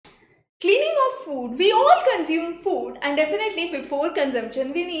Cleaning of food. We all consume food, and definitely before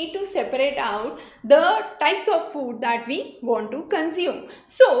consumption we need to separate out the types of food that we want to consume.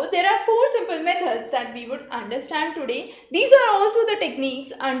 So there are 4 simple methods that we would understand today. These are also the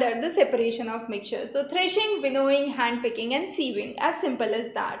techniques under the separation of mixtures. So threshing, winnowing, handpicking and sieving, as simple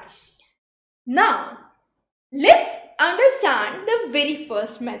as that. Now let's understand the very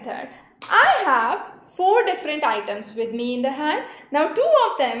first method. I have 4 different items with me in the hand. Now 2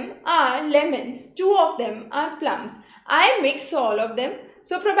 of them are lemons, 2 of them are plums. I mix all of them.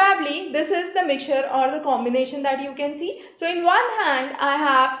 So probably this is the mixture or the combination that you can see. So in one hand I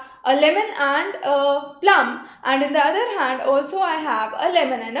have a lemon and a plum, and in the other hand also I have a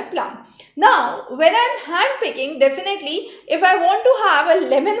lemon and a plum. Now when I'm hand picking, definitely if I want to have a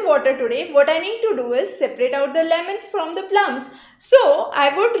lemon water today, what I need to do is separate out the lemons from the plums. So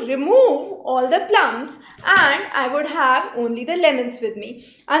I would remove all the plums and I would have only the lemons with me.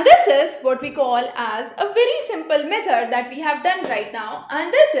 And this is what we call as a very simple method that we have done right now,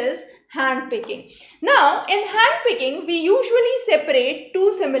 and this is hand picking. Now in hand picking we usually separate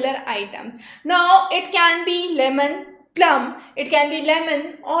 2 similar items. Now it can be lemon, plum, it can be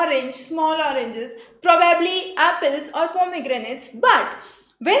lemon, orange, small oranges, probably apples or pomegranates. But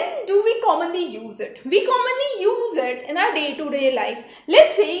when do we commonly use it? We commonly use it in our day-to-day life.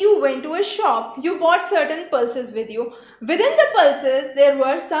 Let's say you went to a shop, you bought certain pulses with you. Within the pulses, there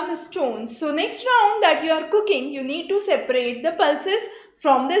were some stones. So next round that you are cooking, you need to separate the pulses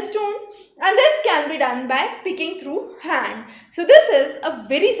from the stones, and this can be done by picking through hand. So this is a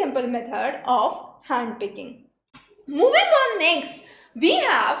very simple method of hand picking. Moving on next, we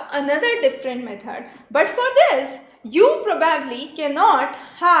have another different method, but for this you probably cannot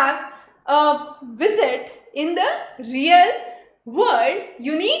have a visit in the real world.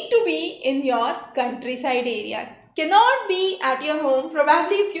 You need to be in your countryside area. Cannot be at your home.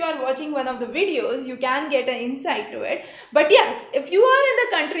 Probably if you are watching one of the videos, you can get an insight to it. But yes, if you are in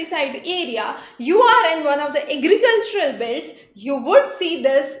the countryside area, you are in one of the agricultural belts, you would see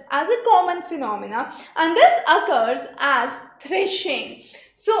this as a common phenomena, and this occurs as threshing.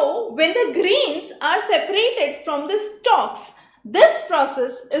 So when the grains are separated from the stalks, this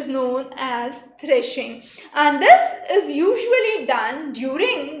process is known as threshing, and this is usually done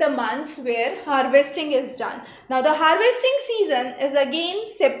during the months where harvesting is done. Now the harvesting season is again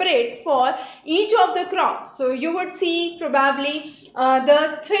separate for each of the crops. So you would see probably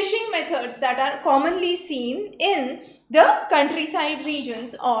the threshing methods that are commonly seen in the countryside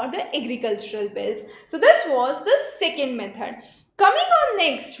regions or the agricultural belts. So this was the second method. Coming on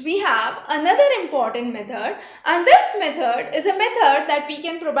next, we have another important method, and this method is a method that we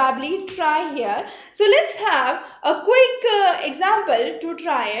can probably try here. So let's have a quick example to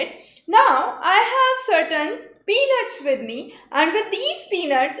try it. Now I have certain peanuts with me, and with these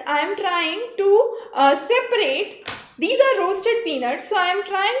peanuts I am trying to separate. These are roasted peanuts, so I am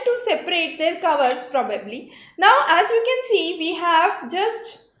trying to separate their covers probably. Now as you can see, we have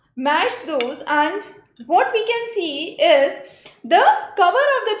just mashed those, and what we can see is the cover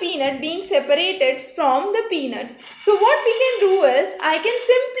of the peanut being separated from the peanuts. So what we can do is, I can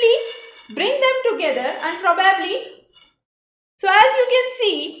simply bring them together and probably, so as you can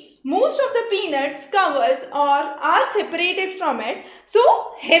see, most of the peanuts covers are separated from it. So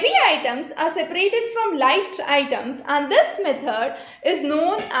heavy items are separated from light items, and this method is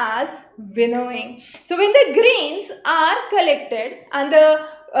known as winnowing. So when the grains are collected and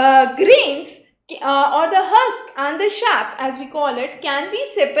the grains or the husk and the chaff, as we call it, can be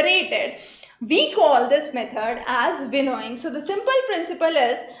separated, we call this method as winnowing. So the simple principle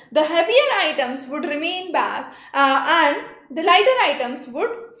is, the heavier items would remain back and the lighter items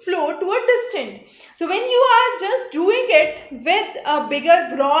would flow to a distance. So when you are just doing it with a bigger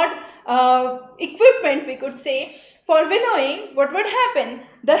broad equipment, we could say, for winnowing, what would happen?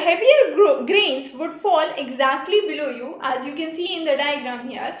 The heavier grains would fall exactly below you, as you can see in the diagram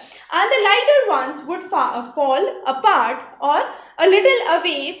here, and the lighter ones would fall apart or a little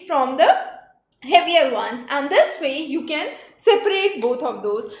away from the heavier ones, and this way you can separate both of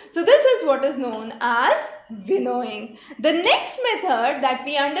those. So this is what is known as winnowing. The next method that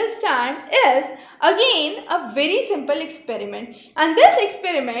we understand is again a very simple experiment, and this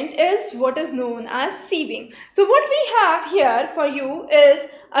experiment is what is known as sieving. So what we have here for you is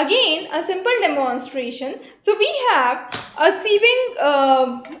again a simple demonstration. So we have a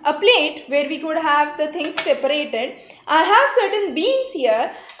sieving a plate where we could have the things separated. I have certain beans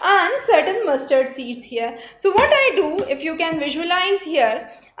here and certain mustard seeds here. So what I do, if you can visualize here,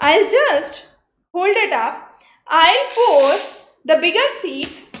 I'll just hold it up, I'll pour the bigger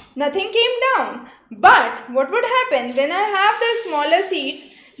seeds, nothing came down. But what would happen when I have the smaller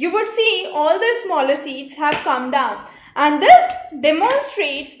seeds, you would see all the smaller seeds have come down. And this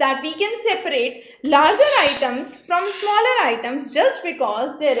demonstrates that we can separate larger items from smaller items just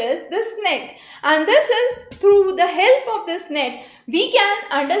because there is this net. And this is through the help of this net we can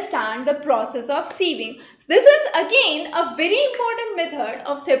understand the process of sieving. This is again a very important method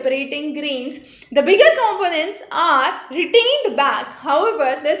of separating grains. The bigger components are retained back,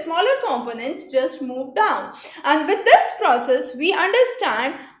 however the smaller components just move down. And with this process we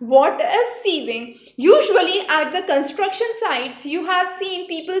understand what is sieving. Usually at the construction sites you have seen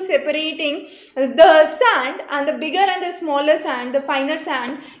people separating the sand, and the bigger and the smaller sand, the finer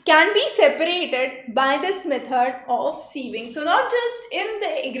sand can be separated by this method of sieving. So not just in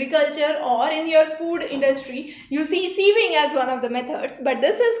the agriculture or in your food industry you see sieving as one of the methods, but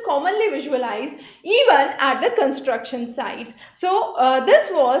this is commonly visualized even at the construction sites. So this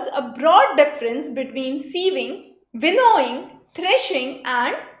was a broad difference between sieving, winnowing, threshing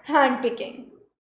and handpicking.